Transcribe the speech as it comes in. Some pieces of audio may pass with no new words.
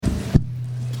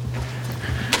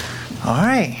All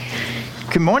right.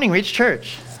 Good morning, Reach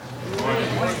Church.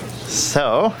 Good morning.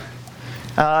 So,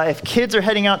 if kids are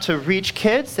heading out to Reach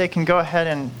Kids, they can go ahead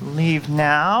and leave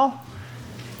now.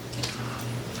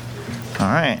 All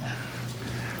right.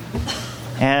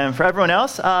 And for everyone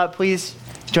else, please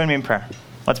join me in prayer.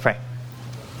 Let's pray.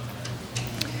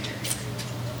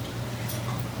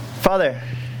 Father,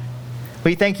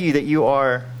 we thank you that you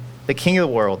are the King of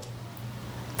the world,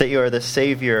 that you are the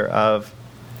Savior of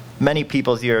many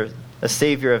peoples. You're a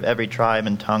Savior of every tribe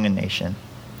and tongue and nation.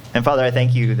 And Father, I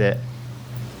thank you that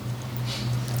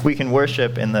we can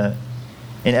worship in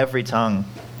every tongue,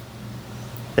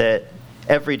 that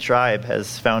every tribe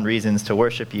has found reasons to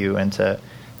worship you and to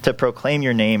proclaim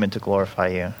your name and to glorify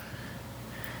you.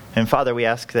 And Father, we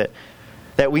ask that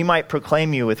we might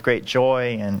proclaim you with great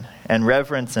joy and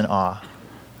reverence and awe.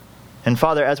 And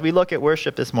Father, as we look at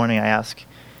worship this morning, I ask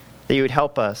that you would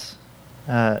help us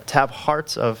to have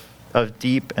hearts of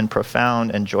deep and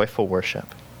profound and joyful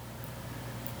worship.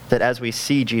 That as we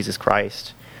see Jesus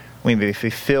Christ, we may be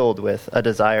filled with a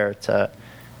desire to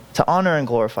honor and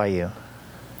glorify you.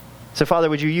 So Father,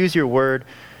 would you use your word?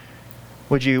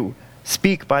 Would you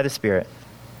speak by the Spirit?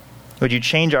 Would you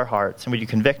change our hearts and would you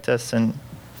convict us? And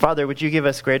Father, would you give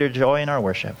us greater joy in our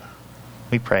worship?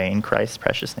 We pray in Christ's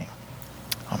precious name.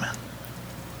 Amen.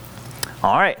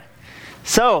 All right.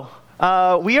 So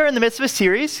we are in the midst of a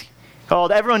series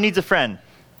called Everyone Needs a Friend.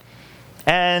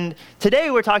 And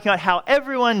today we're talking about how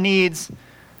everyone needs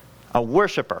a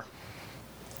worshiper.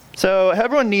 So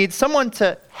everyone needs someone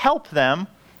to help them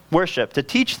worship, to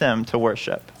teach them to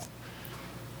worship.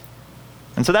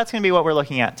 And so that's going to be what we're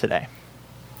looking at today.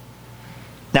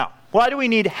 Now, why do we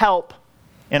need help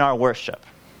in our worship?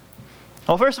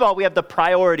 Well, first of all, we have the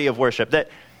priority of worship, that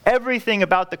everything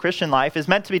about the Christian life is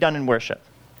meant to be done in worship.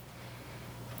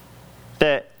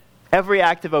 That every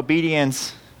act of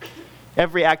obedience,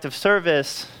 every act of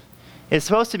service is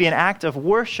supposed to be an act of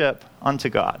worship unto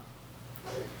God.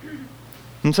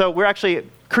 And so we're actually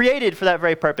created for that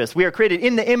very purpose. We are created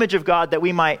in the image of God that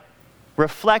we might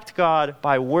reflect God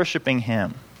by worshiping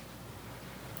Him.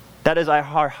 That is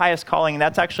our highest calling, and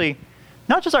that's actually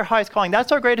not just our highest calling,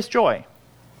 that's our greatest joy.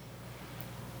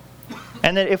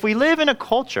 And that if we live in a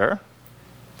culture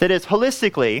that is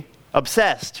holistically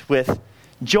obsessed with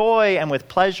joy and with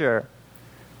pleasure,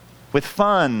 with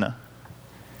fun,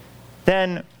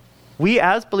 then we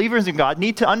as believers in God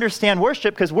need to understand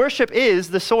worship, because worship is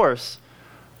the source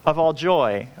of all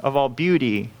joy, of all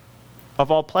beauty, of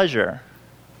all pleasure.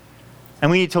 And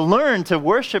we need to learn to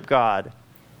worship God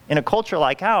in a culture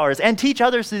like ours and teach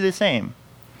others to do the same.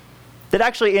 That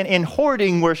actually in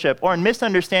hoarding worship or in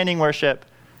misunderstanding worship,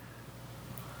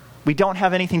 we don't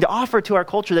have anything to offer to our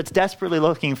culture that's desperately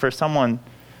looking for someone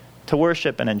to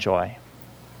worship and enjoy.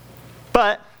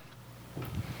 But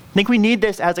I think we need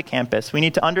this as a campus. We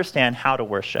need to understand how to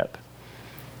worship.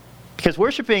 Because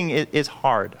worshiping is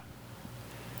hard.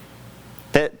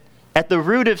 That at the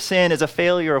root of sin is a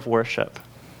failure of worship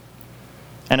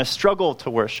and a struggle to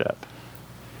worship.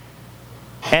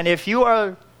 And if you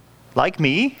are like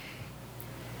me,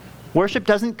 worship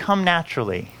doesn't come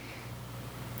naturally.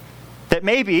 That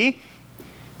maybe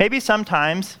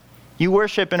sometimes you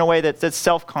worship in a way that's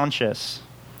self-conscious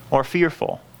or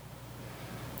fearful.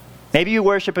 Maybe you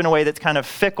worship in a way that's kind of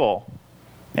fickle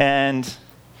and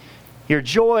your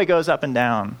joy goes up and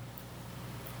down.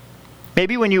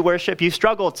 Maybe when you worship, you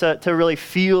struggle to really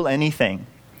feel anything,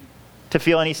 to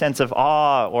feel any sense of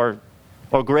awe or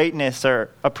greatness or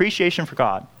appreciation for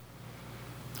God.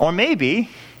 Or maybe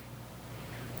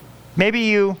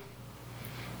you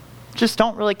just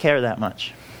don't really care that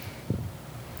much.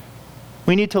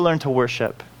 We need to learn to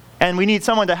worship. And we need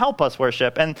someone to help us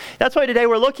worship. And that's why today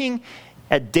we're looking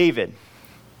at David.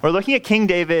 We're looking at King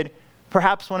David,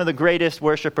 perhaps one of the greatest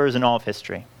worshipers in all of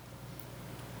history.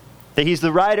 That he's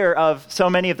the writer of so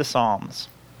many of the Psalms.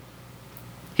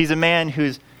 He's a man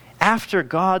who's after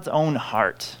God's own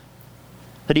heart.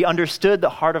 That he understood the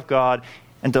heart of God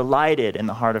and delighted in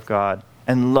the heart of God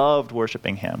and loved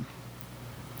worshiping Him.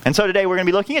 And so today we're going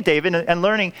to be looking at David and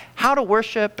learning how to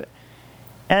worship.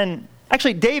 And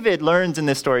actually, David learns in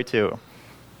this story too.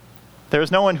 There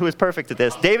is no one who is perfect at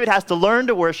this. David has to learn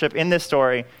to worship in this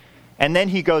story, and then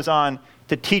he goes on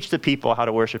to teach the people how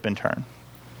to worship in turn.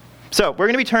 So we're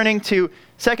going to be turning to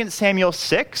 2 Samuel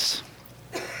 6.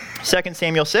 2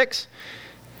 Samuel 6.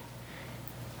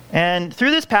 And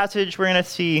through this passage, we're going to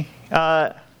see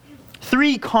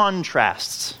three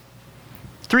contrasts.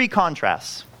 Three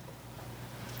contrasts.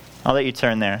 I'll let you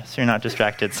turn there so you're not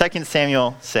distracted. 2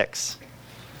 Samuel 6.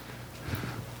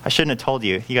 I shouldn't have told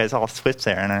you. You guys all switched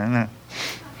there. And I don't know.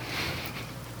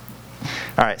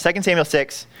 All right, 2 Samuel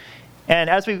 6. And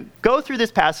as we go through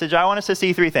this passage, I want us to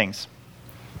see three things.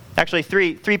 Actually,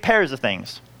 three pairs of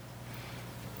things.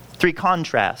 Three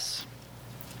contrasts.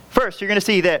 First, you're going to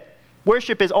see that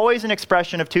worship is always an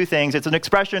expression of two things. It's an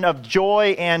expression of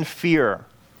joy and fear.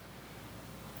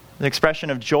 An expression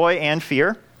of joy and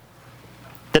fear.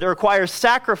 That it requires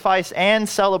sacrifice and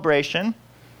celebration.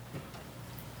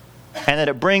 And that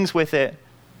it brings with it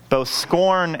both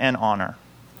scorn and honor.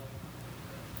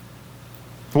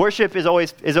 Worship is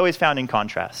always found in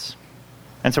contrasts.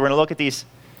 And so we're going to look at these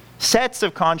sets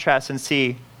of contrasts and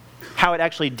see how it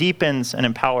actually deepens and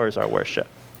empowers our worship.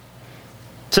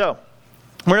 So,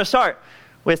 we're going to start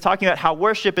with talking about how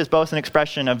worship is both an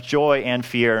expression of joy and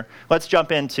fear. Let's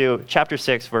jump into chapter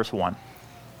 6, verse 1.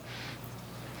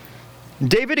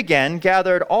 David again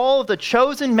gathered all of the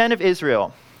chosen men of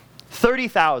Israel,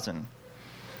 30,000.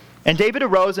 And David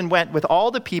arose and went with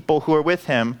all the people who were with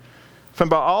him from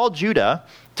Baal Judah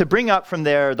to bring up from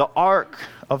there the ark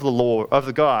of the Lord, of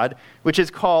the God, which is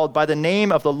called by the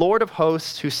name of the Lord of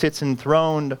hosts, who sits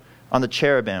enthroned on the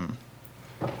cherubim.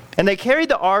 And they carried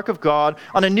the ark of God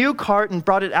on a new cart and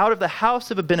brought it out of the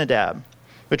house of Abinadab,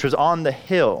 which was on the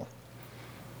hill.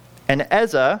 And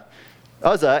Uzzah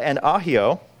and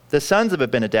Ahio, the sons of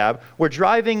Abinadab, were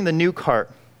driving the new cart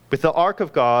with the ark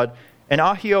of God, and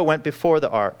Ahio went before the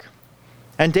ark.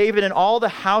 And David and all the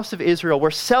house of Israel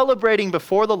were celebrating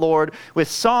before the Lord with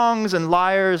songs and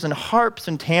lyres and harps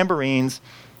and tambourines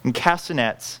and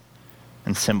castanets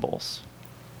and cymbals.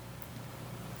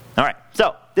 All right,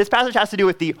 so this passage has to do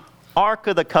with the Ark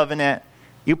of the Covenant.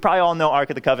 You probably all know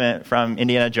Ark of the Covenant from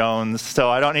Indiana Jones, so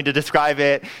I don't need to describe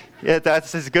it.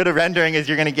 That's as good a rendering as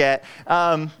you're going to get.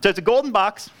 So it's a golden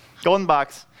box,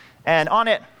 and on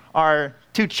it are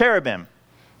two cherubim,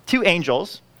 two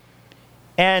angels,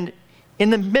 and in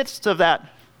the midst of that,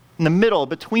 in the middle,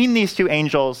 between these two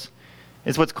angels,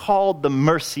 is what's called the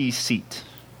mercy seat.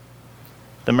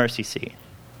 The mercy seat.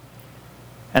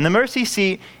 And the mercy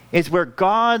seat is where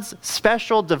God's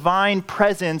special divine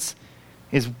presence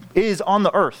is on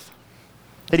the earth.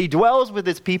 That he dwells with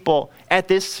his people at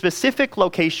this specific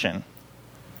location.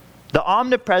 The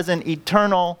omnipresent,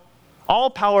 eternal,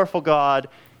 all-powerful God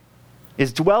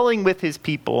is dwelling with his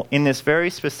people in this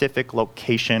very specific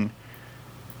location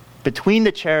between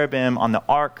the cherubim on the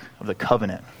Ark of the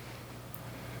Covenant.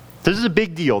 This is a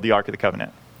big deal, the Ark of the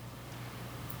Covenant.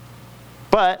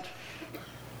 But,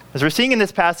 as we're seeing in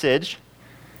this passage,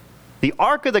 the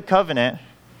Ark of the Covenant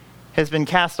has been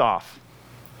cast off.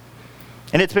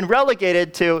 And it's been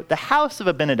relegated to the house of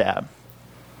Abinadab.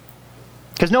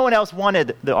 Because no one else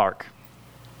wanted the Ark.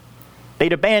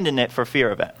 They'd abandoned it for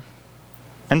fear of it.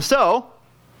 And so,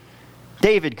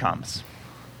 David comes.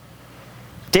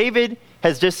 David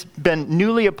has just been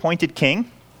newly appointed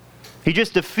king. He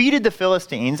just defeated the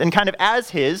Philistines, and kind of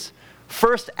as his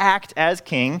first act as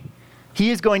king, he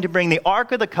is going to bring the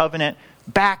Ark of the Covenant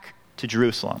back to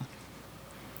Jerusalem.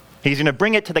 He's going to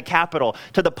bring it to the capital,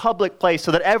 to the public place,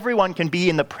 so that everyone can be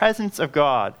in the presence of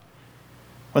God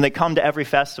when they come to every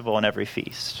festival and every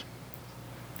feast.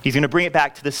 He's going to bring it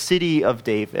back to the city of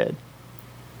David.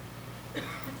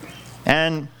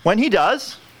 And when he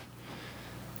does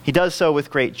so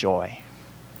with great joy.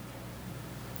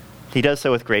 He does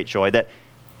so with great joy. That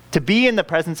to be in the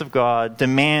presence of God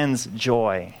demands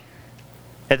joy.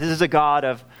 That this is a God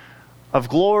of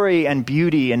glory and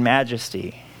beauty and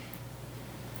majesty.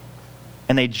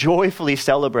 And they joyfully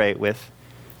celebrate with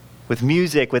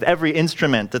music, with every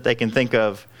instrument that they can think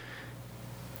of.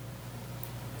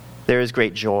 There is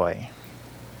great joy.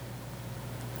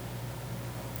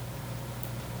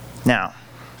 Now,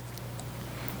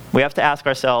 we have to ask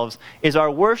ourselves, is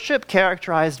our worship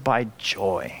characterized by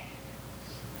joy?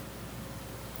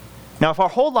 Now, if our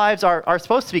whole lives are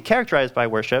supposed to be characterized by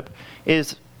worship,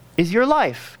 is your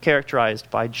life characterized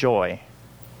by joy?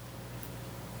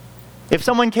 If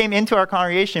someone came into our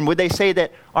congregation, would they say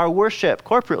that our worship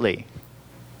corporately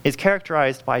is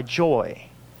characterized by joy?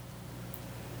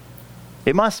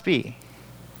 It must be.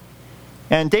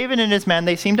 And David and his men,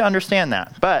 they seem to understand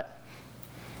that. But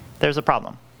there's a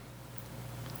problem.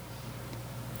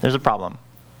 There's a problem.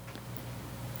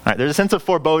 All right, there's a sense of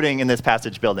foreboding in this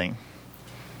passage building.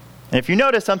 And if you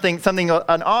notice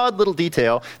an odd little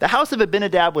detail, the house of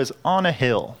Abinadab was on a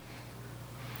hill.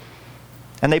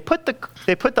 And they put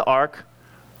the ark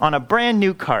on a brand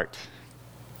new cart.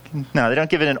 No, they don't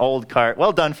give it an old cart.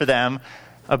 Well done for them.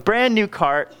 A brand new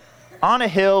cart on a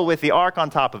hill with the ark on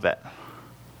top of it.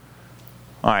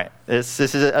 All right, this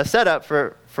is a setup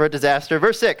for a disaster.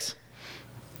 Verse 6.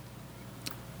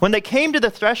 When they came to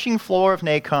the threshing floor of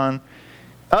Nacon,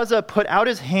 Uzzah put out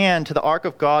his hand to the ark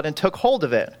of God and took hold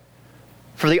of it,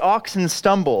 for the oxen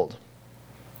stumbled.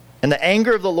 And the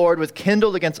anger of the Lord was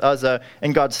kindled against Uzzah,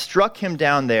 and God struck him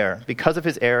down there because of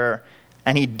his error,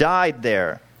 and he died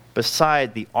there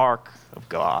beside the ark of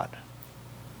God.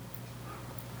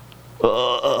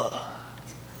 Ugh.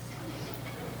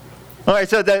 All right,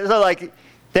 so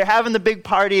they're having the big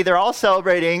party, they're all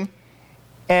celebrating,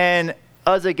 and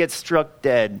Uzzah gets struck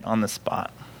dead on the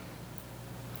spot.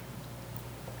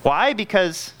 Why?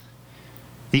 Because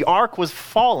the ark was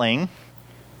falling,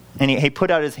 and he put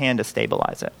out his hand to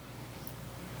stabilize it.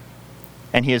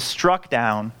 And he is struck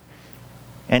down,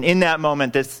 and in that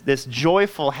moment, this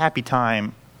joyful, happy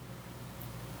time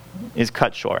is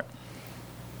cut short.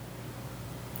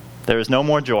 There is no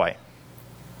more joy.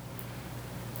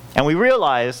 And we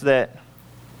realize that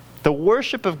the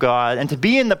worship of God and to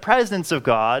be in the presence of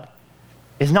God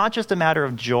is not just a matter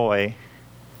of joy,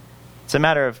 it's a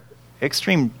matter of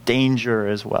extreme danger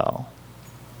as well.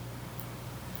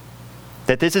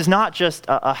 That this is not just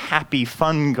a happy,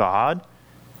 fun God,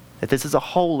 that this is a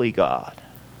holy God.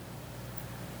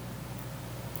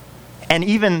 And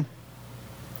even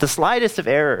the slightest of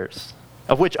errors,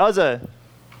 of which Uzzah,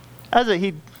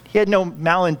 he had no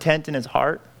malintent in his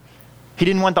heart. He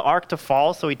didn't want the ark to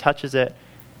fall, so he touches it,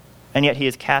 and yet he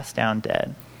is cast down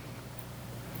dead.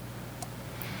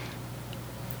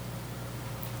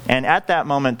 And at that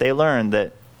moment, they learned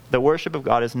that the worship of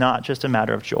God is not just a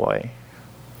matter of joy.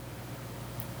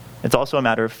 It's also a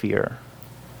matter of fear.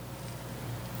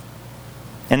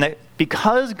 And that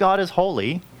because God is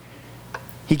holy,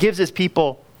 he gives his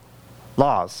people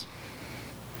laws.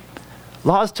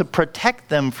 Laws to protect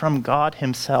them from God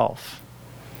himself.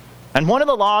 And one of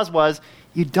the laws was,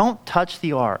 you don't touch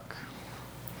the ark.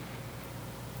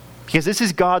 Because this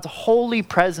is God's holy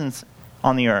presence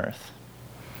on the earth.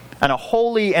 And a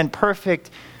holy and perfect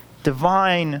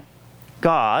divine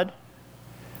God,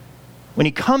 when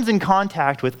he comes in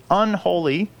contact with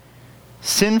unholy,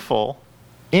 sinful,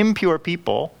 impure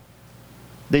people,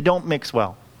 they don't mix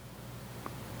well.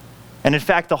 And in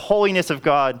fact, the holiness of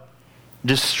God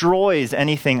destroys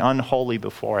anything unholy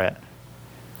before it.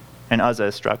 And Uzzah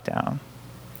is struck down.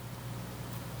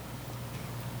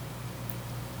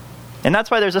 And that's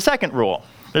why there's a second rule.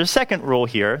 There's a second rule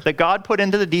here that God put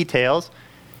into the details.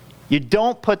 You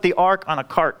don't put the ark on a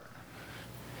cart.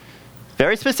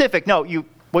 Very specific. No,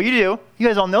 what you do, you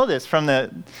guys all know this from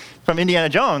Indiana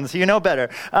Jones. You know better.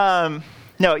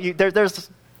 There's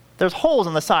holes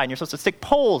on the side, and you're supposed to stick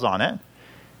poles on it,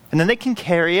 and then they can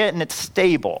carry it, and it's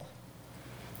stable.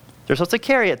 They're supposed to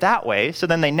carry it that way, so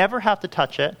then they never have to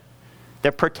touch it.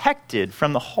 They're protected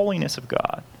from the holiness of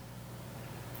God.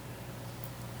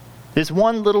 There's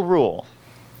one little rule.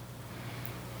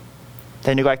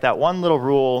 They neglect that one little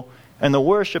rule, and the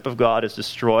worship of God is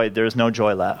destroyed. There is no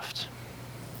joy left.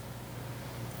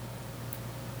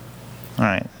 All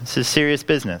right, this is serious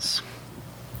business.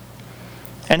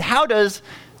 And how does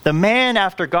the man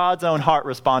after God's own heart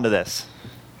respond to this?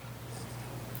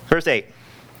 Verse 8.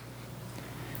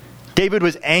 David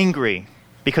was angry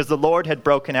because the Lord had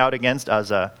broken out against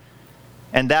Uzzah,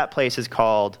 and that place is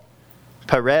called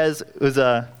Perez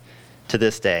Uzzah to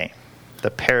this day,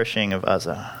 the perishing of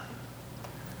Uzzah.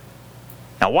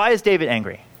 Now, why is David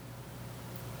angry?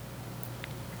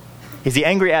 Is he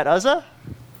angry at Uzzah?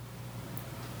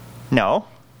 No.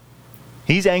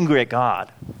 He's angry at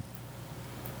God.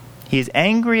 He's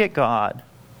angry at God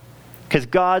because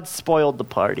God spoiled the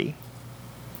party.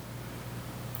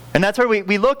 And that's where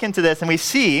we look into this and we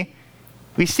see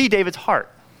David's heart.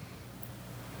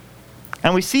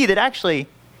 And we see that actually,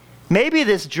 maybe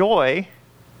this joy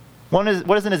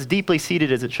wasn't as deeply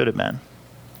seated as it should have been.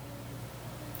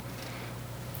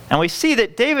 And we see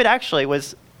that David actually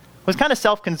was kind of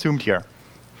self-consumed here.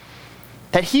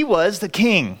 That he was the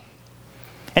king.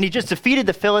 And he just defeated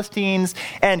the Philistines.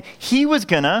 And he was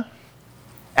going to,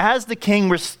 as the king,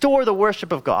 restore the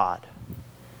worship of God.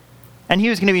 And he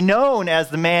was going to be known as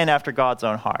the man after God's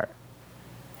own heart.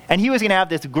 And he was going to have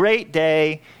this great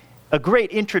day, a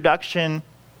great introduction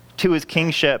to his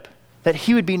kingship, that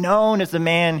he would be known as the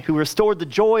man who restored the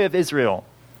joy of Israel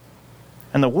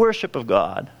and the worship of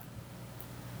God.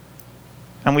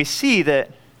 And we see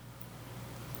that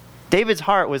David's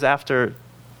heart was after,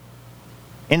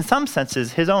 in some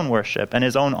senses, his own worship and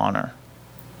his own honor.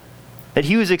 That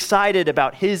he was excited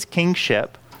about his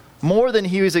kingship more than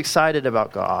he was excited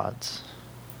about God's.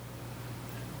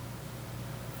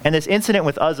 And this incident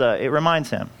with Uzzah, it reminds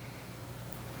him.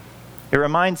 It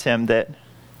reminds him that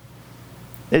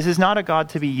this is not a God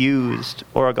to be used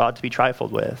or a God to be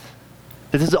trifled with.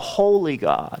 This is a holy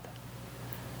God.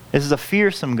 This is a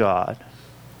fearsome God.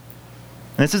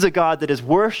 And this is a God that is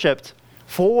worshipped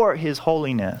for his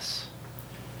holiness.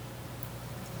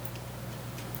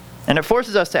 And it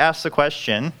forces us to ask the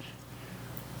question,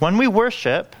 when we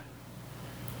worship,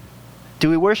 do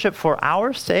we worship for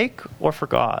our sake or for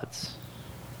God's?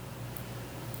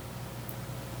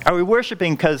 Are we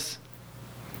worshiping because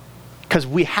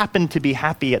we happen to be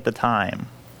happy at the time?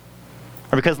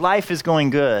 Or because life is going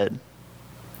good?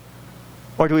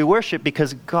 Or do we worship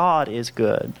because God is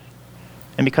good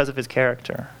and because of his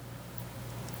character?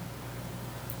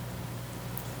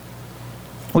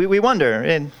 We wonder,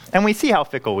 and we see how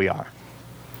fickle we are.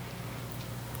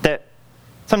 That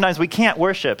sometimes we can't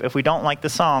worship if we don't like the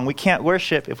song. We can't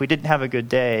worship if we didn't have a good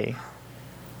day.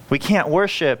 We can't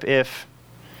worship if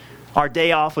our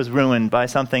day off was ruined by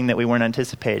something that we weren't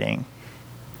anticipating.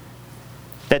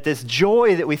 That this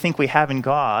joy that we think we have in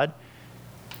God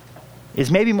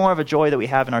is maybe more of a joy that we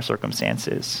have in our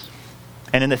circumstances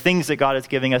and in the things that God is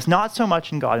giving us, not so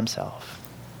much in God himself.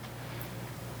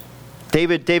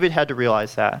 David had to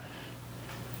realize that.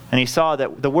 And he saw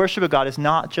that the worship of God is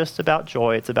not just about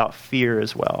joy, it's about fear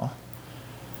as well.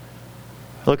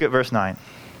 Look at verse 9.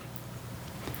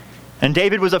 And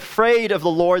David was afraid of the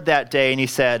Lord that day, and he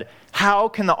said, "How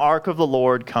can the ark of the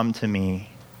Lord come to me?"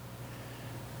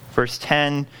 Verse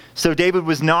 10, so David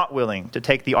was not willing to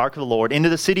take the ark of the Lord into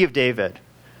the city of David,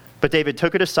 but David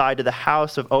took it aside to the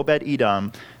house of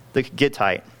Obed-Edom the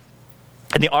Gittite.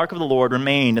 And the ark of the Lord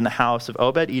remained in the house of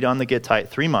Obed-Edom the Gittite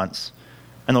 3 months,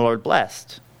 and the Lord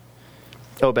blessed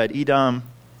Obed-Edom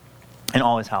and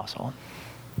all his household.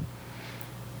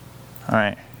 All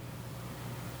right.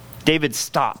 David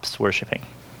stops worshiping.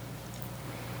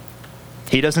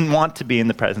 He doesn't want to be in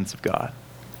the presence of God.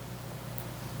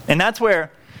 And that's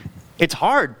where it's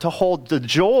hard to hold the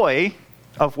joy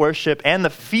of worship and the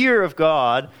fear of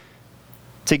God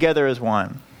together as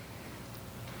one.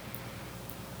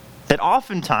 That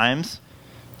oftentimes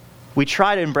we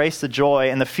try to embrace the joy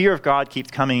and the fear of God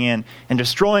keeps coming in and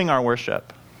destroying our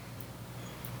worship.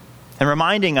 And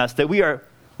reminding us that we're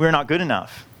not good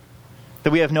enough.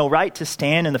 That we have no right to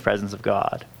stand in the presence of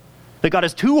God. That God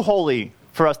is too holy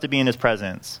for us to be in his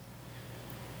presence.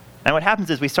 And what happens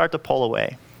is we start to pull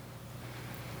away.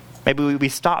 Maybe we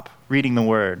stop reading the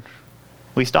word.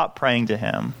 We stop praying to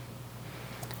him.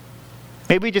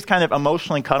 Maybe we just kind of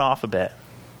emotionally cut off a bit.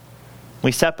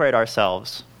 We separate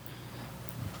ourselves.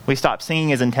 We stop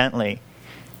singing as intently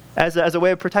as a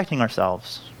way of protecting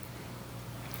ourselves.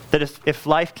 That if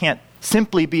life can't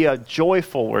simply be a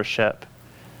joyful worship,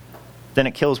 then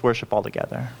it kills worship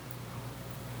altogether.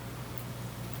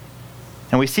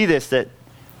 And we see this, that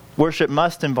worship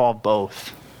must involve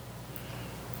both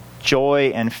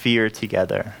joy and fear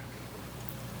together.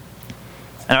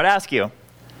 And I would ask you,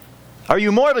 are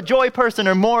you more of a joy person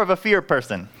or more of a fear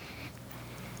person?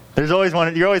 You're always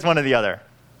one or the other.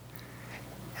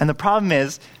 And the problem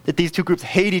is that these two groups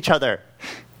hate each other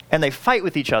and they fight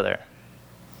with each other.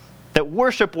 That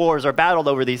worship wars are battled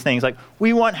over these things. Like,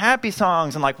 we want happy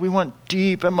songs and we want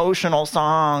deep emotional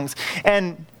songs,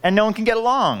 and no one can get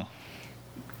along.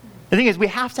 The thing is, we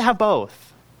have to have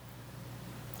both.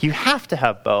 You have to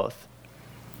have both.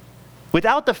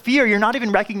 Without the fear, you're not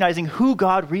even recognizing who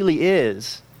God really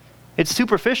is. It's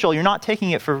superficial. You're not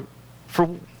taking it for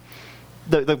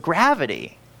the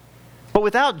gravity. But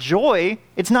without joy,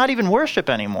 it's not even worship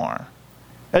anymore.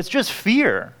 It's just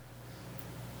fear.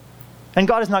 And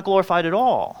God is not glorified at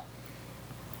all.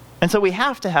 And so we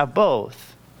have to have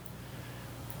both.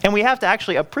 And we have to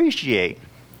actually appreciate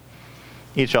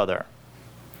each other.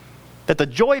 That the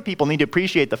joy people need to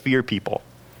appreciate the fear people.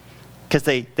 Because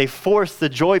they force the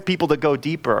joy people to go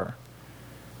deeper.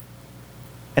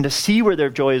 And to see where their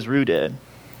joy is rooted.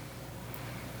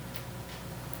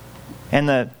 And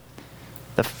the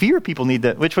fear people need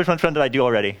the... Which one did I do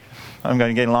already? I'm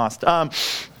getting lost.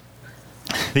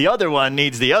 The other one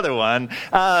needs the other one.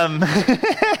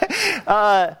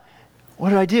 What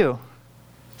do I do?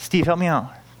 Steve, help me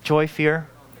out. Joy, fear?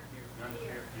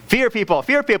 Fear people.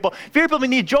 Fear people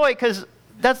need joy because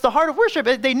that's the heart of worship.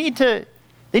 They need to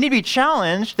be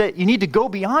challenged that you need to go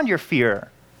beyond your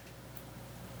fear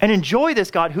and enjoy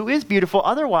this God who is beautiful.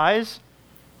 Otherwise,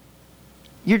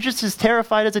 you're just as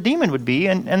terrified as a demon would be,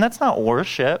 and that's not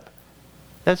worship.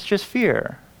 That's just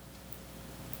fear.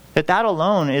 That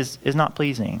alone is not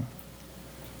pleasing.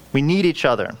 We need each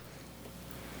other.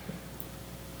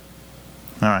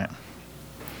 All right.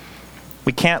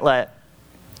 We can't let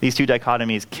these two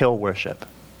dichotomies kill worship.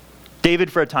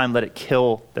 David, for a time, let it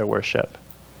kill their worship.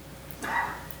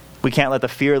 We can't let the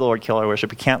fear of the Lord kill our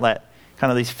worship. We can't let kind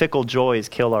of these fickle joys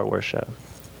kill our worship.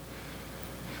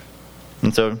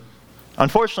 And so,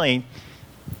 unfortunately,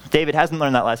 David hasn't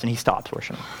learned that lesson. He stops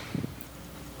worshiping.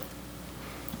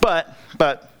 But,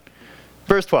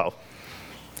 verse 12.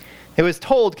 It was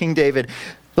told King David,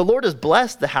 The Lord has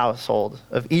blessed the household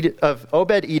of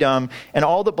Obed-Edom and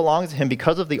all that belongs to him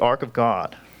because of the ark of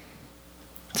God.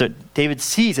 So David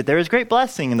sees that there is great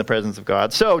blessing in the presence of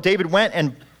God. So David went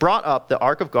and brought up the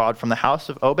ark of God from the house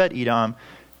of Obed-Edom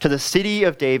to the city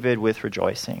of David with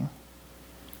rejoicing.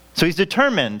 So he's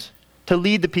determined to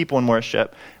lead the people in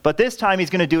worship, but this time he's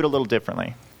going to do it a little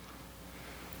differently.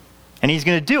 And he's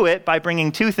going to do it by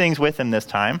bringing two things with him this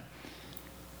time.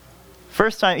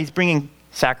 First time, he's bringing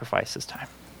sacrifice this time.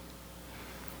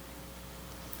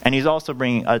 And he's also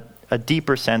bringing a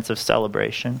deeper sense of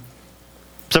celebration.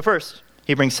 So first,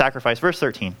 he brings sacrifice. Verse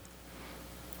 13.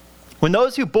 When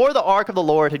those who bore the ark of the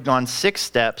Lord had gone 6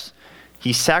 steps,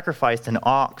 he sacrificed an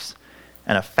ox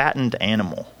and a fattened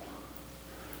animal.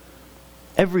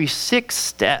 Every 6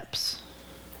 steps,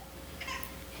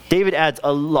 David adds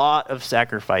a lot of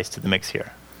sacrifice to the mix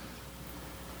here.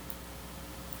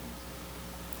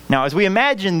 Now, as we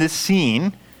imagine this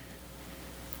scene,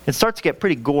 it starts to get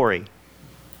pretty gory.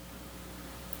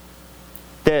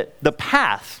 That the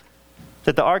path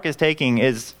that the ark is taking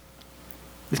is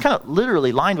kind of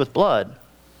literally lined with blood.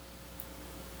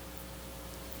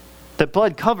 That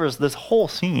blood covers this whole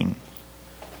scene.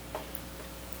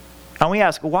 And we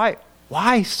ask, why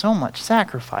so much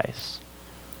sacrifice?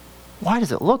 Why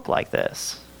does it look like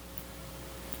this?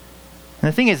 And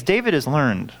the thing is, David has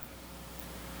learned.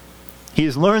 He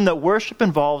has learned that worship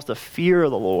involves the fear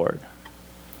of the Lord.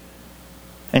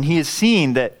 And he has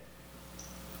seen that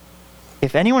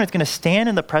if anyone is going to stand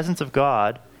in the presence of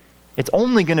God, it's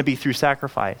only going to be through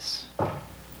sacrifice.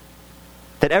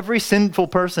 That every sinful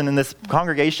person in this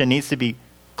congregation needs to be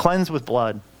cleansed with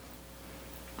blood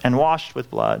and washed with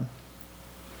blood.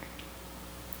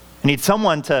 I need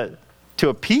someone to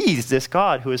appease this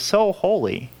God who is so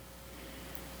holy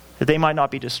that they might not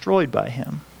be destroyed by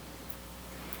him.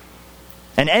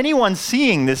 And anyone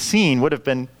seeing this scene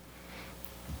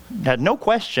had no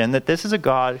question that this is a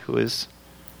God who is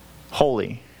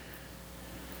holy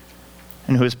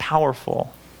and who is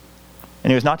powerful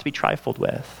and who is not to be trifled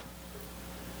with.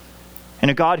 And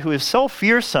a God who is so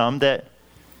fearsome that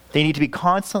they need to be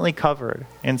constantly covered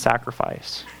in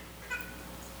sacrifice.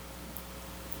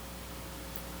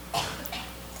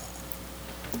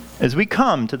 As we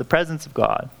come to the presence of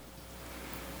God,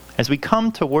 as we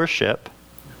come to worship,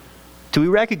 do we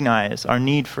recognize our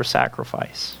need for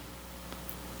sacrifice?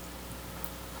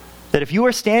 That if you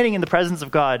are standing in the presence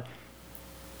of God,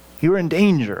 you are in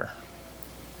danger.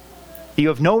 You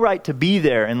have no right to be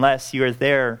there unless you are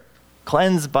there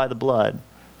cleansed by the blood.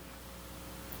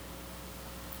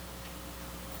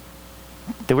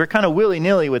 That we're kind of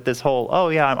willy-nilly with this whole, oh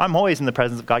yeah, I'm always in the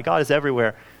presence of God. God is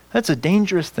everywhere. That's a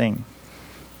dangerous thing.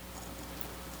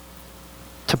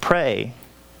 To pray,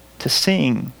 to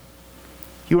sing.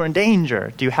 You are in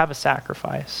danger. Do you have a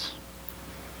sacrifice?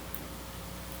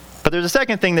 But there's a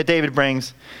second thing that David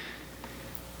brings.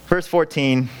 Verse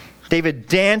 14, David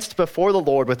danced before the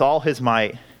Lord with all his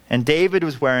might, and David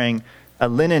was wearing a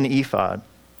linen ephod.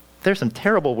 There's some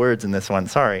terrible words in this one,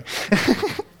 sorry.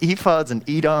 Ephods and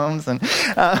Edoms.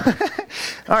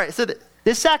 All right, so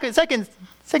this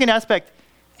second aspect,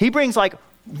 he brings like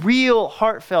real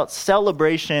heartfelt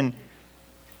celebration,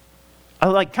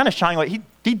 like kind of shining light.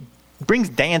 He brings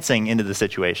dancing into the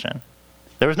situation.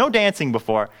 There was no dancing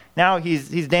before. Now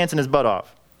he's dancing his butt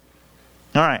off.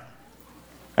 All right.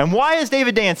 And why is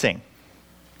David dancing?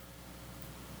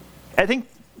 I think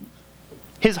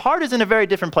his heart is in a very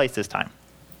different place this time.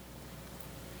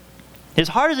 His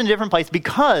heart is in a different place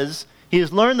because he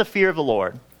has learned the fear of the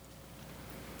Lord.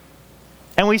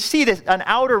 And we see this, an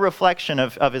outer reflection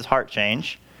of his heart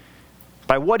change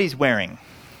by what he's wearing.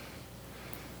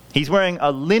 He's wearing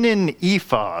a linen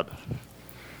ephod.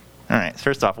 All right,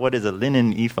 first off, what is a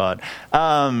linen ephod?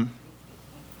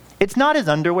 It's not his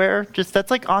underwear.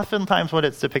 That's like oftentimes what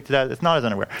it's depicted as. It's not his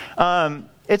underwear.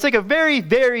 It's like a very,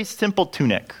 very simple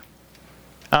tunic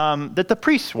that the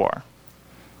priests wore.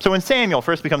 So when Samuel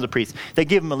first becomes a priest, they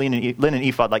give him a linen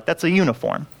ephod. Like, that's a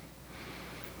uniform.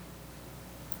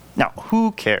 Now,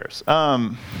 who cares?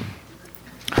 Who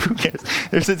cares?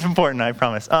 It's important, I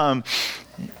promise. All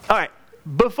right.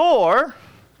 Before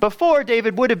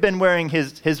David would have been wearing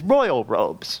his royal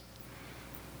robes.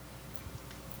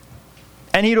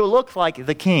 And he would have looked like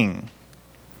the king.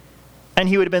 And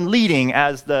he would have been leading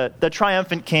as the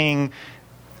triumphant king,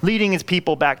 leading his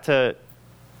people back to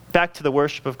the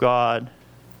worship of God.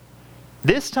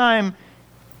 This time,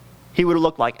 he would have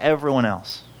looked like everyone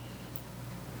else.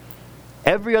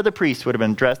 Every other priest would have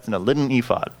been dressed in a linen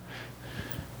ephod.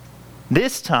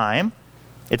 This time,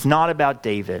 it's not about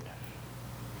David.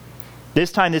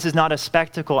 This time, this is not a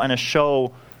spectacle and a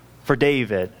show for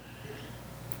David.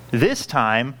 This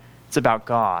time, It's about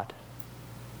God.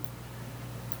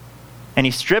 And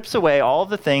he strips away all of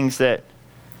the things that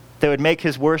would make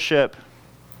his worship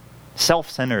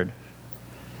self-centered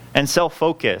and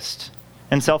self-focused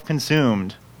and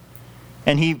self-consumed.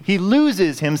 And he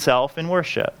loses himself in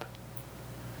worship.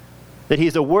 That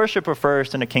he's a worshiper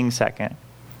first and a king second.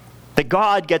 That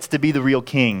God gets to be the real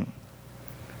king.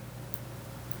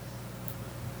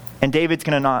 And David's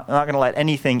not going to let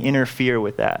anything interfere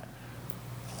with that.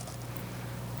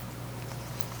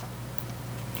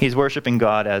 He's worshiping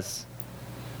God as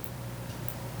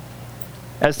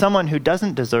someone who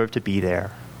doesn't deserve to be there.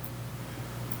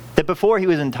 That before he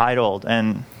was entitled,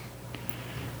 and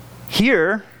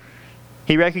here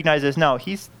he recognizes, no,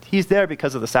 he's there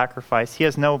because of the sacrifice. He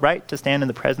has no right to stand in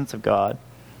the presence of God.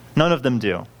 None of them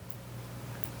do.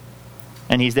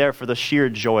 And he's there for the sheer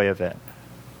joy of it.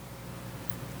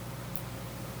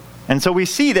 And so we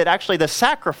see that actually the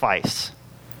sacrifice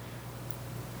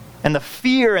and the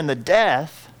fear and the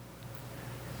death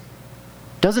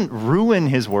doesn't ruin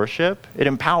his worship. It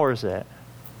empowers it.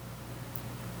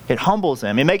 It humbles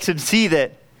him. It makes him see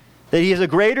that he has a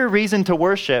greater reason to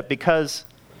worship because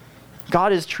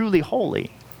God is truly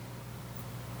holy.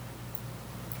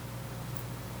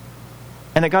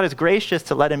 And that God is gracious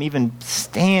to let him even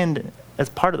stand as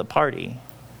part of the party.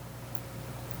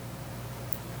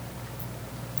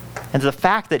 And the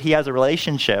fact that he has a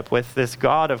relationship with this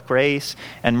God of grace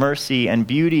and mercy and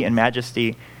beauty and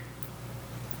majesty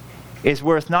is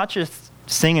worth not just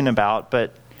singing about,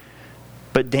 but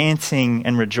dancing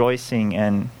and rejoicing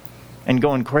and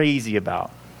going crazy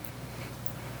about.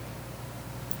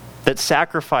 That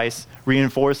sacrifice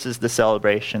reinforces the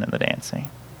celebration and the dancing.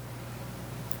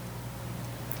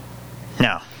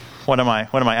 Now, what am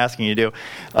I asking you to do?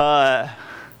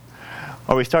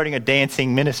 Are we starting a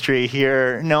dancing ministry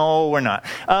here? No, we're not.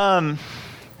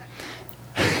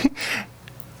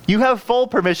 You have full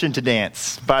permission to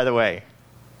dance, by the way.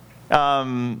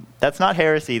 That's not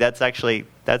heresy.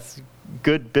 That's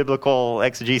good biblical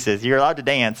exegesis. You're allowed to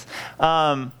dance.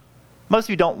 Most of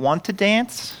you don't want to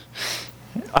dance.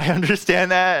 I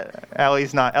understand that.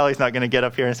 Ellie's not going to get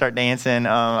up here and start dancing.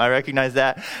 I recognize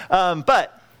that.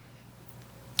 But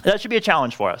that should be a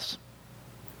challenge for us.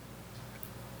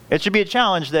 It should be a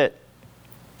challenge that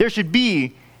there should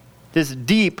be this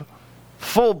deep,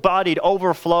 full-bodied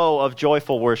overflow of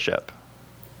joyful worship.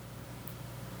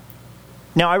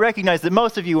 Now, I recognize that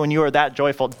most of you, when you are that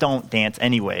joyful, don't dance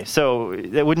anyway, so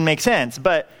it wouldn't make sense.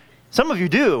 But some of you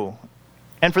do.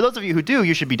 And for those of you who do,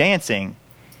 you should be dancing.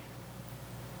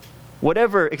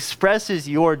 Whatever expresses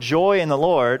your joy in the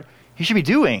Lord, you should be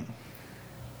doing.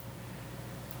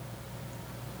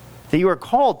 That you are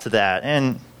called to that.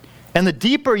 And the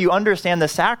deeper you understand the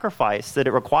sacrifice that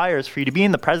it requires for you to be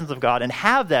in the presence of God and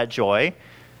have that joy,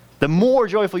 the more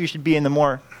joyful you should be and the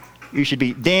more you should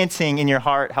be dancing in your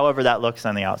heart, however that looks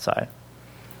on the outside.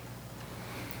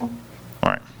 All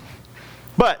right.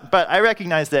 But I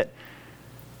recognize that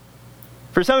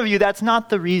for some of you, that's not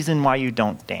the reason why you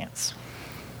don't dance.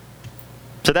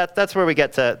 So that's where we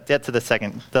get to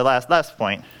the last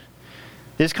point.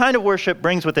 This kind of worship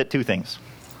brings with it two things.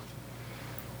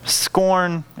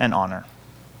 Scorn and honor.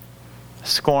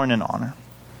 Scorn and honor.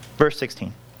 Verse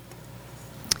 16.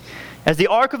 As the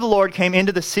ark of the Lord came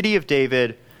into the city of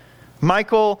David,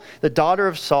 Michal, the daughter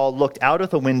of Saul, looked out of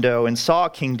the window and saw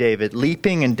King David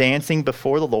leaping and dancing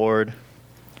before the Lord,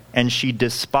 and she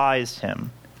despised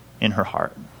him in her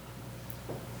heart.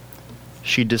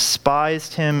 She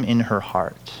despised him in her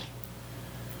heart.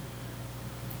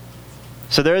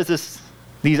 So there is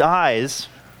these eyes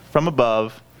from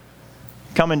above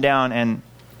coming down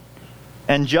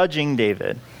and judging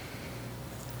David.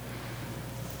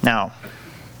 Now,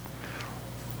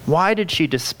 why did she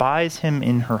despise him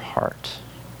in her heart?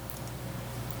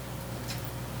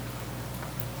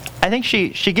 I think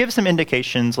she gives some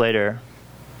indications later.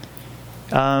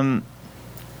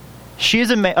 She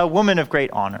is a woman of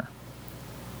great honor.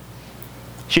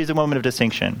 She is a woman of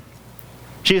distinction.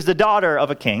 She is the daughter of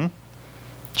a king.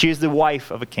 She is the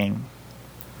wife of a king.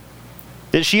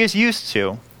 That she is used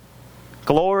to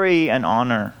glory and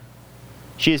honor.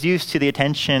 She is used to the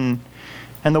attention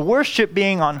and the worship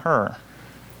being on her.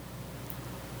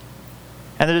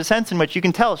 And there's a sense in which you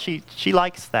can tell she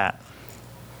likes that.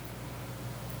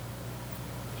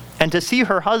 And to see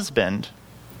her husband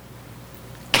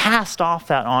cast off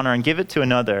that honor and give it to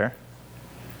another,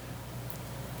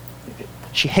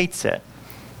 she hates it.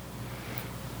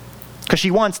 Because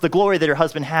she wants the glory that her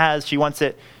husband has. She wants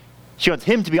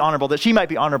him to be honorable, that she might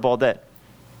be honorable,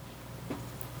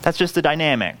 that's just the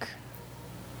dynamic.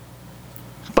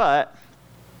 But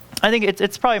I think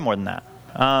it's probably more than that.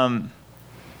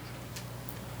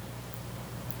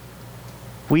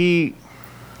 We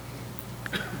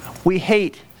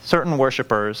hate certain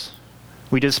worshipers.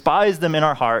 We despise them in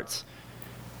our hearts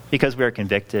because we are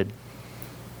convicted.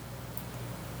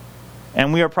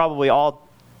 And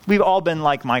we've all been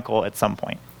like Michael at some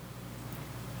point.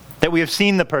 That we have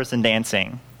seen the person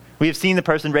dancing. We have seen the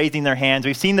person raising their hands.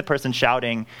 We've seen the person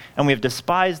shouting, and we have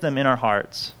despised them in our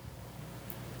hearts.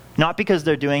 Not because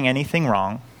they're doing anything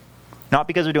wrong, not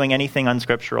because they're doing anything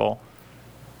unscriptural,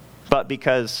 but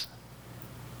because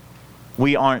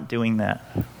we aren't doing that.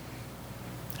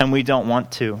 And we don't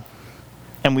want to.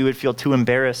 And we would feel too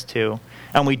embarrassed to.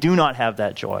 And we do not have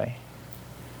that joy.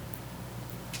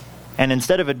 And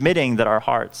instead of admitting that our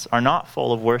hearts are not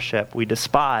full of worship, we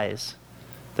despise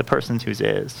the person whose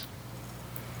is.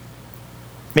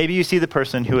 Maybe you see the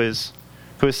person who is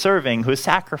serving, who is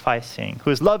sacrificing,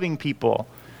 who is loving people,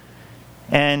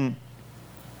 and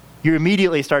you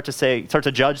immediately start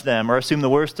to judge them or assume the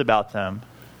worst about them.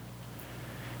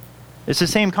 It's the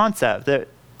same concept that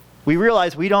we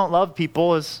realize we don't love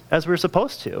people as we're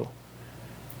supposed to.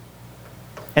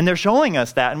 And they're showing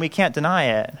us that, and we can't deny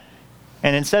it.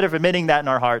 And instead of admitting that in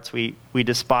our hearts, we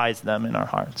despise them in our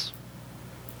hearts.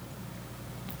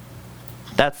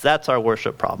 That's our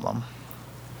worship problem.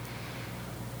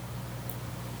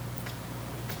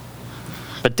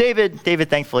 But David,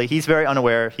 thankfully, he's very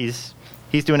unaware. He's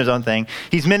doing his own thing.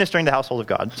 He's ministering the household of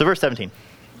God. So verse 17.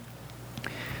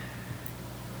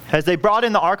 As they brought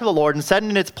in the ark of the Lord and set it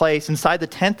in its place inside the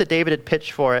tent that David had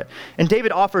pitched for it, and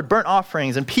David offered burnt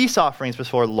offerings and peace offerings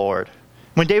before the Lord.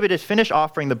 When David had finished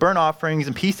offering the burnt offerings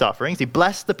and peace offerings, he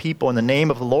blessed the people in the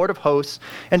name of the Lord of hosts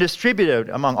and distributed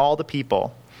among all the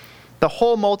people. The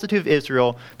whole multitude of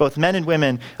Israel, both men and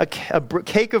women, a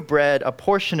cake of bread, a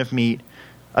portion of meat,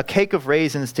 a cake of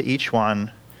raisins to each one.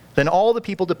 Then all the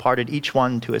people departed, each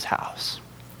one to his house.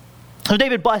 So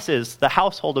David blesses the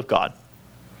household of God.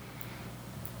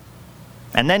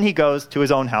 And then he goes to his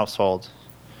own household.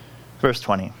 Verse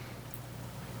 20.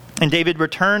 And David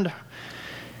returned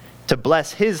to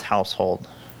bless his household.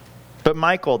 But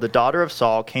Michal, the daughter of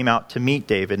Saul, came out to meet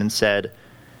David and said,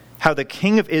 "How the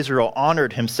king of Israel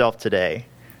honored himself today,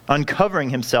 uncovering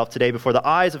himself today before the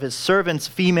eyes of his servants,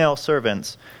 female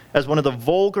servants, as one of the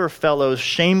vulgar fellows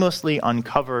shamelessly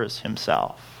uncovers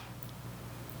himself."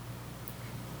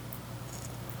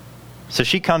 So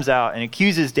she comes out and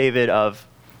accuses David of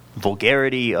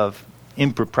vulgarity, of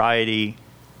impropriety.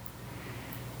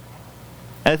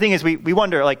 And the thing is, we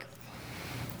wonder,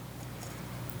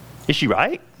 is she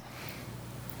right?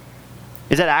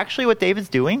 Is that actually what David's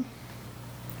doing?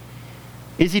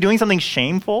 Is he doing something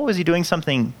shameful? Is he doing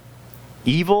something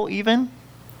evil even?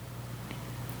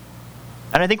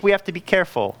 And I think we have to be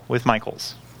careful with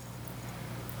Michals.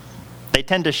 They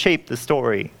tend to shape the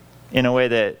story in a way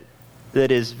that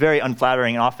is very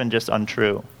unflattering and often just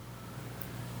untrue.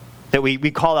 That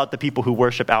we call out the people who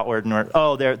worship outward and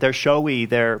they're showy,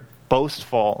 they're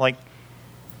boastful.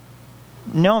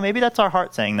 No, maybe that's our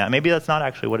heart saying that. Maybe that's not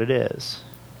actually what it is.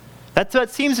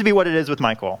 That seems to be what it is with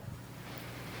Michal.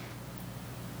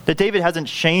 That David hasn't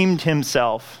shamed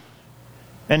himself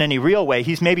in any real way.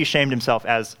 He's maybe shamed himself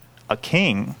as a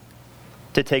king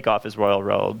to take off his royal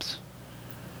robes.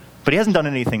 But he hasn't done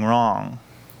anything wrong.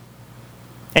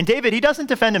 And David, he doesn't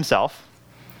defend himself.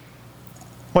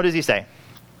 What does he say?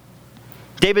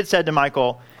 David said to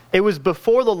Michal, "It was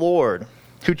before the Lord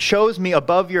who chose me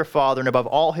above your father and above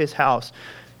all his house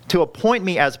to appoint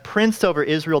me as prince over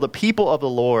Israel, the people of the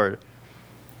Lord,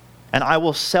 and I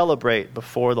will celebrate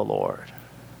before the Lord."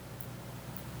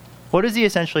 What is he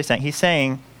essentially saying? He's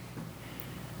saying,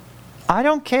 I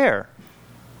don't care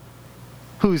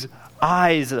whose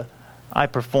eyes I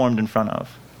performed in front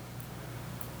of.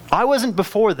 I wasn't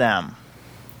before them.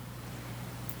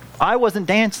 I wasn't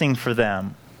dancing for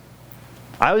them.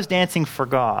 I was dancing for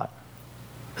God.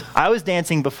 I was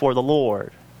dancing before the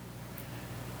Lord.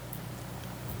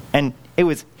 And it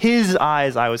was his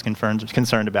eyes I was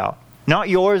concerned about. Not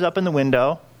yours up in the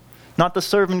window. Not the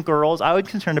servant girls. I was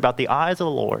concerned about the eyes of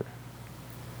the Lord.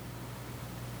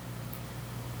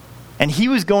 And he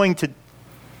was going to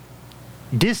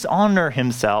dishonor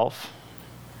himself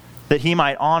that he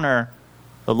might honor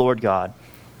the Lord God.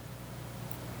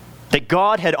 That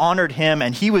God had honored him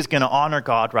and he was going to honor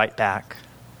God right back.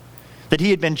 That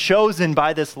he had been chosen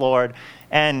by this Lord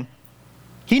and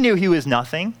he knew he was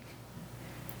nothing.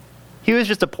 He was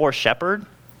just a poor shepherd.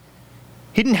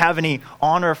 He didn't have any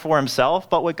honor for himself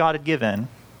but what God had given.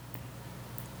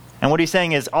 And what he's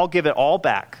saying is, I'll give it all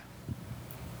back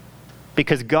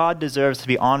because God deserves to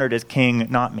be honored as king,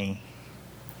 not me.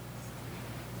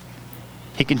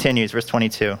 He continues, verse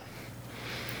 22.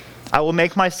 I will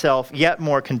make myself yet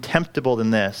more contemptible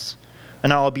than this.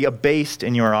 and I will be abased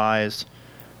in your eyes.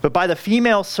 But by the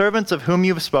female servants of whom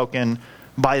you have spoken,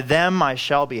 by them I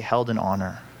shall be held in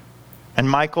honor. And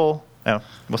Michal,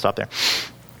 we'll stop there.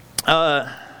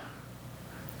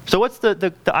 So what's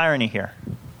the irony here?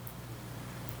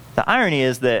 The irony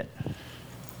is that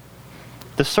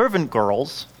the servant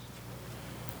girls,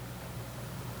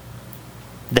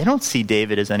 they don't see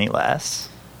David as any less.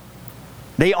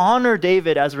 They honor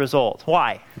David as a result.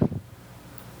 Why?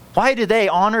 Why do they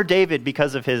honor David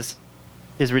because of his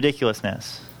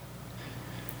ridiculousness?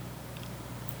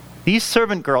 These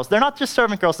servant girls, they're not just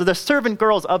servant girls, they're the servant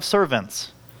girls of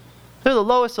servants. They're the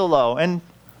lowest of low. And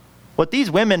what these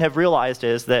women have realized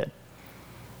is that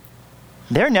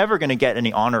they're never going to get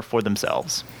any honor for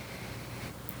themselves.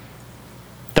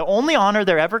 The only honor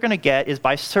they're ever going to get is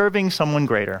by serving someone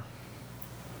greater.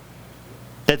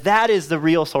 That is the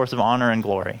real source of honor and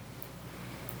glory.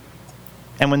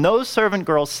 And when those servant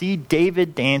girls see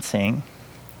David dancing,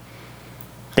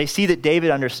 they see that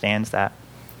David understands that.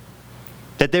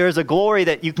 That there is a glory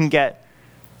that you can get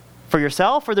for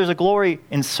yourself, or there's a glory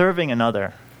in serving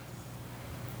another.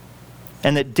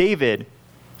 And that David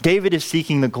is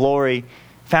seeking the glory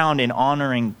found in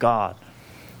honoring God,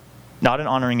 not in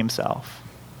honoring himself.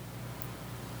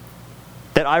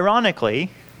 That ironically,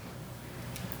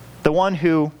 the one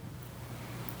who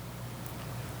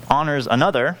honors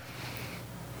another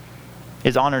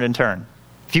is honored in turn.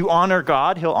 If you honor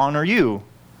God, he'll honor you.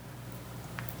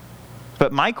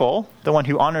 But Michal, the one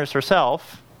who honors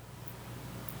herself,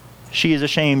 she is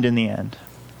ashamed in the end.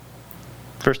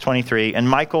 Verse 23, and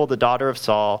Michal, the daughter of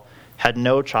Saul, had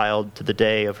no child to the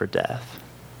day of her death.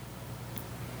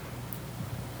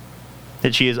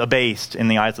 That she is abased in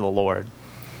the eyes of the Lord.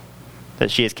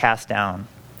 That she is cast down.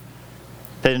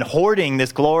 That in hoarding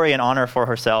this glory and honor for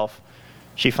herself,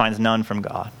 she finds none from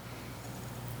God.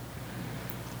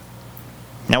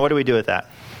 Now what do we do with that?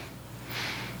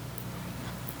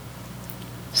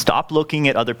 Stop looking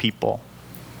at other people.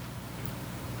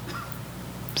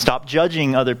 Stop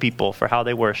judging other people for how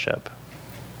they worship.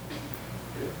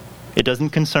 It doesn't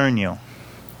concern you.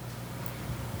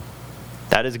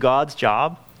 That is God's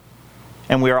job,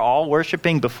 and we are all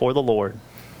worshiping before the Lord.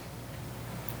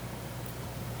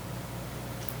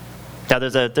 Now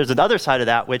there's another side of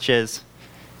that, which is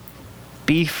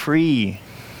be free.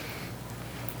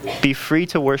 Be free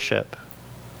to worship.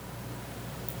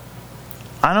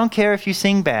 I don't care if you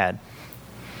sing bad.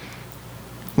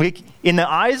 In the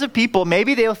eyes of people,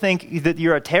 maybe they'll think that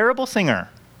you're a terrible singer.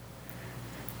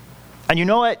 And you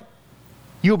know what?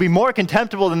 You'll be more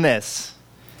contemptible than this.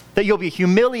 That you'll be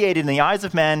humiliated in the eyes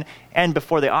of men, and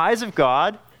before the eyes of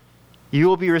God, you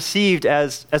will be received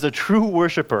as a true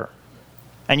worshiper,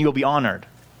 and you will be honored.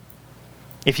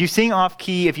 If you sing off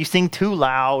key, if you sing too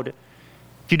loud,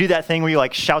 if you do that thing where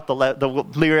you shout the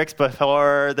lyrics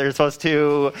before they're supposed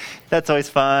to, that's always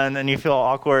fun, and you feel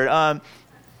awkward.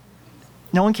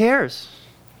 No one cares.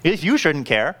 You shouldn't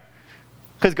care,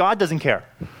 because God doesn't care.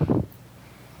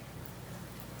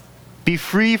 Be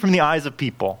free from the eyes of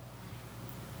people.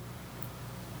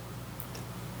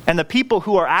 And the people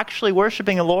who are actually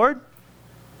worshiping the Lord,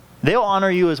 they'll honor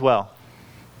you as well.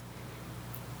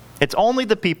 It's only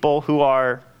the people who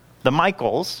are the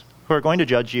Michals who are going to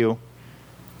judge you,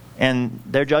 and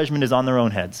their judgment is on their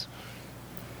own heads.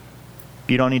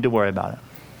 You don't need to worry about it.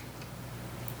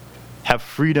 Have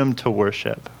freedom to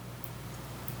worship.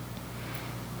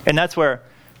 And that's where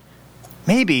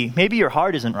maybe your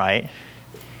heart isn't right,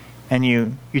 and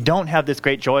you don't have this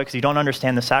great joy because you don't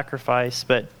understand the sacrifice,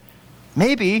 but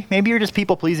maybe you're just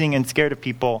people-pleasing and scared of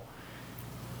people.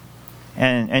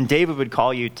 And David would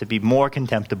call you to be more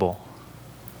contemptible,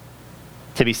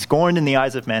 to be scorned in the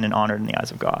eyes of men and honored in the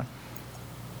eyes of God.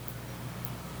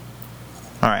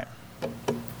 All right.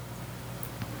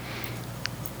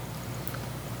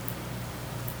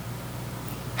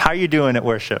 How are you doing at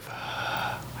worship?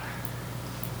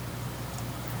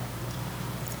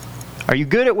 Are you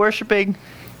good at worshiping?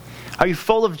 Are you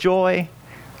full of joy?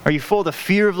 Are you full of the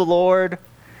fear of the Lord?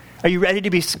 Are you ready to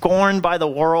be scorned by the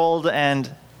world?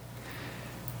 And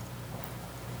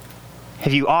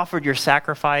have you offered your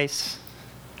sacrifice?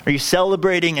 Are you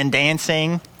celebrating and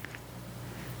dancing?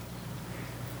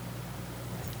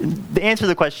 The answer to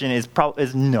the question is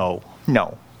no.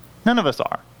 No. None of us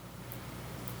are.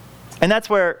 And that's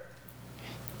where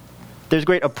there's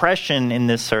great oppression in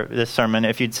this sermon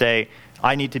if you'd say,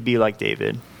 I need to be like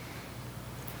David.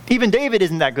 Even David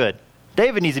isn't that good.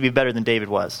 David needs to be better than David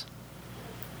was.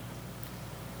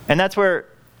 And that's where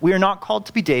we are not called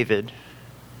to be David.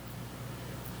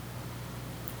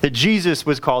 That Jesus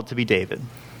was called to be David.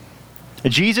 That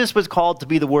Jesus was called to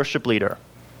be the worship leader.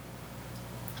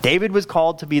 David was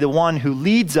called to be the one who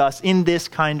leads us in this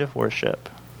kind of worship.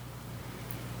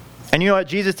 And you know what?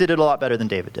 Jesus did it a lot better than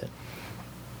David did.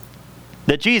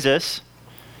 That Jesus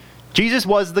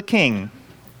was the king.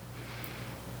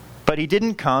 But he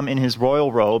didn't come in his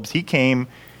royal robes. He came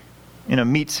in a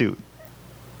meat suit,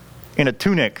 in a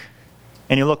tunic,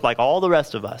 and he looked like all the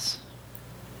rest of us.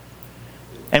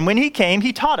 And when he came,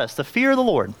 he taught us the fear of the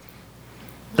Lord.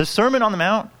 The Sermon on the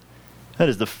Mount, that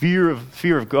is the fear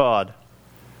of God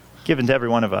given to every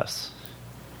one of us.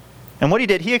 And what he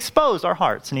did, he exposed our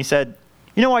hearts. And he said,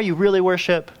 you know why you really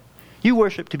worship? You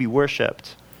worship to be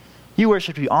worshipped. You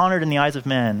worship to be honored in the eyes of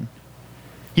men.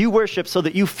 You worship so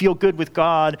that you feel good with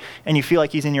God and you feel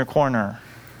like he's in your corner.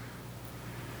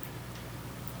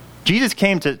 Jesus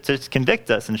came to convict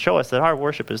us and show us that our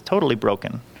worship is totally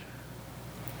broken.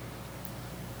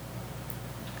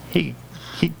 He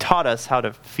taught us how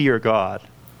to fear God.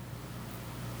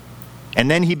 And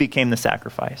then he became the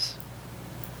sacrifice.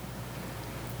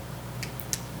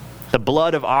 The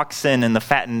blood of oxen and the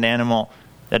fattened animal,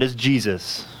 that is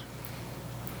Jesus.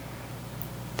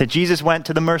 That Jesus went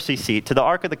to the mercy seat, to the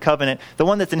Ark of the Covenant, the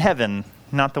one that's in heaven,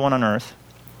 not the one on earth.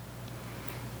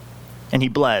 And he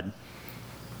bled.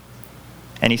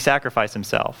 And he sacrificed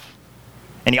himself.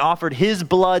 And he offered his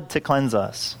blood to cleanse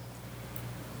us,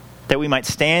 that we might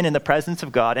stand in the presence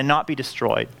of God and not be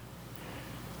destroyed.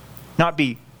 Not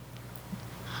be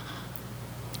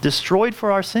destroyed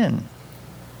for our sin.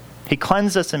 He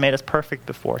cleansed us and made us perfect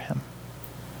before him,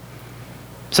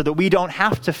 so that we don't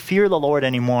have to fear the Lord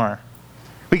anymore.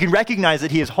 We can recognize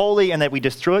that he is holy and that we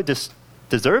deserve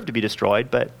to be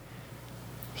destroyed, but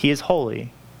he is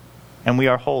holy, and we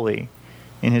are holy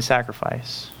in his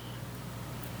sacrifice.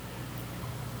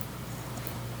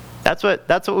 That's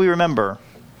what we remember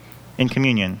in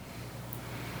communion.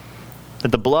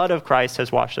 That the blood of Christ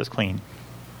has washed us clean.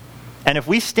 And if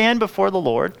we stand before the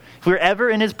Lord, if we're ever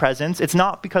in his presence, it's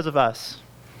not because of us.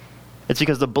 It's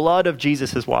because the blood of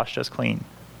Jesus has washed us clean.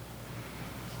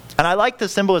 And I like the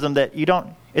symbolism that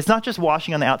it's not just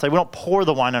washing on the outside. We don't pour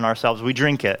the wine on ourselves, we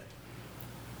drink it.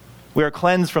 We are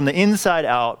cleansed from the inside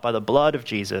out by the blood of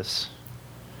Jesus,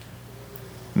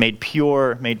 made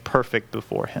pure, made perfect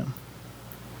before him.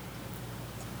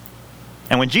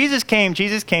 And when Jesus came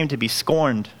to be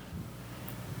scorned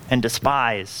and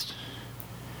despised.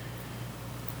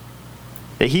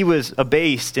 That he was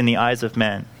abased in the eyes of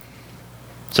men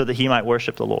so that he might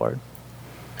worship the Lord.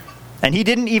 And he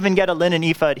didn't even get a linen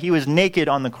ephod. He was naked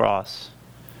on the cross.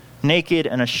 Naked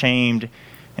and ashamed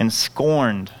and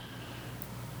scorned.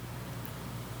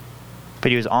 But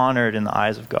he was honored in the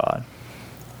eyes of God.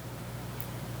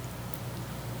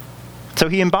 So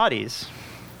he embodies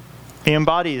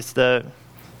the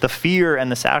fear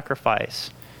and the sacrifice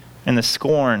and the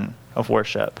scorn of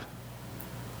worship.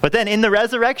 But then in the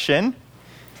resurrection,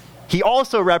 he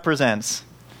also represents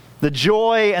the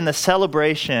joy and the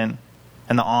celebration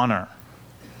and the honor.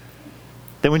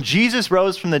 That when Jesus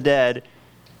rose from the dead,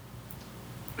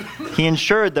 he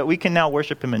ensured that we can now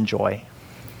worship him in joy.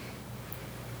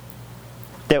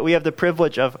 That we have the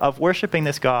privilege of worshiping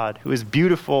this God who is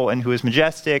beautiful and who is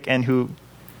majestic and who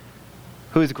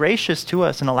is gracious to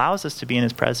us and allows us to be in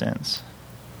his presence.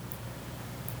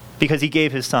 Because he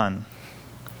gave his son.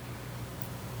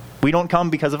 We don't come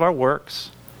because of our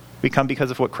works. We come because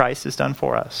of what Christ has done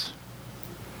for us.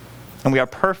 And we are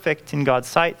perfect in God's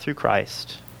sight through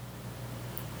Christ.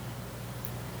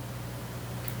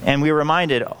 And we are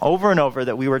reminded over and over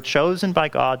that we were chosen by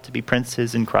God to be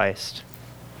princes in Christ.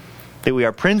 That we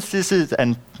are princesses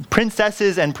and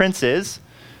princes,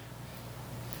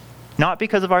 not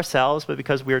because of ourselves, but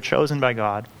because we are chosen by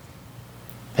God.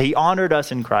 That he honored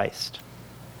us in Christ.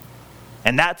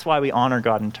 And that's why we honor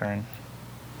God in turn.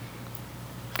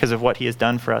 Because of what he has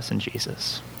done for us in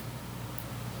Jesus.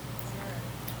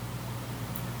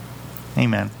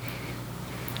 Amen.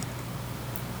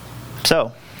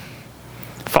 So,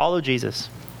 follow Jesus.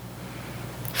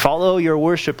 Follow your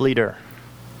worship leader.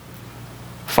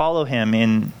 Follow him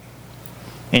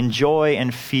in joy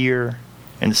and fear,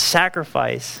 in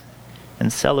sacrifice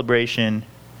and celebration.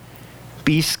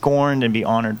 Be scorned and be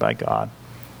honored by God.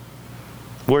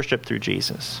 Worship through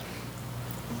Jesus.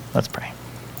 Let's pray.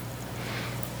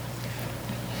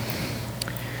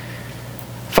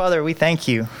 Father, we thank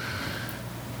you.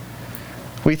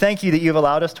 We thank you that you've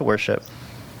allowed us to worship.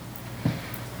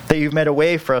 That you've made a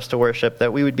way for us to worship,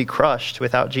 that we would be crushed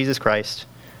without Jesus Christ,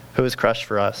 who was crushed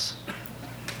for us.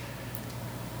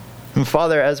 And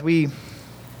Father, as we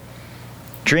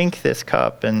drink this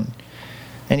cup and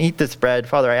eat this bread,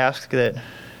 Father, I ask that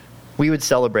we would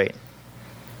celebrate,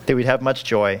 that we'd have much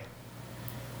joy.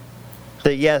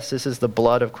 That yes, this is the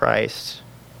blood of Christ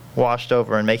washed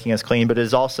over and making us clean, but it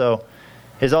is also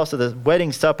the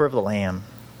wedding supper of the Lamb,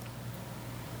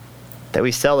 that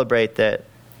we celebrate that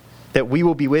we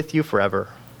will be with you forever.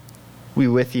 We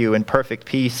with you in perfect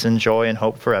peace and joy and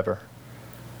hope forever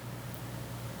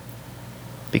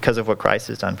because of what Christ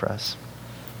has done for us.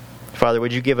 Father,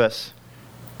 would you give us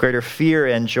greater fear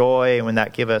and joy, and when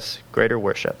that give us greater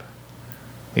worship?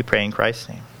 We pray in Christ's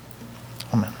name.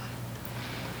 Amen.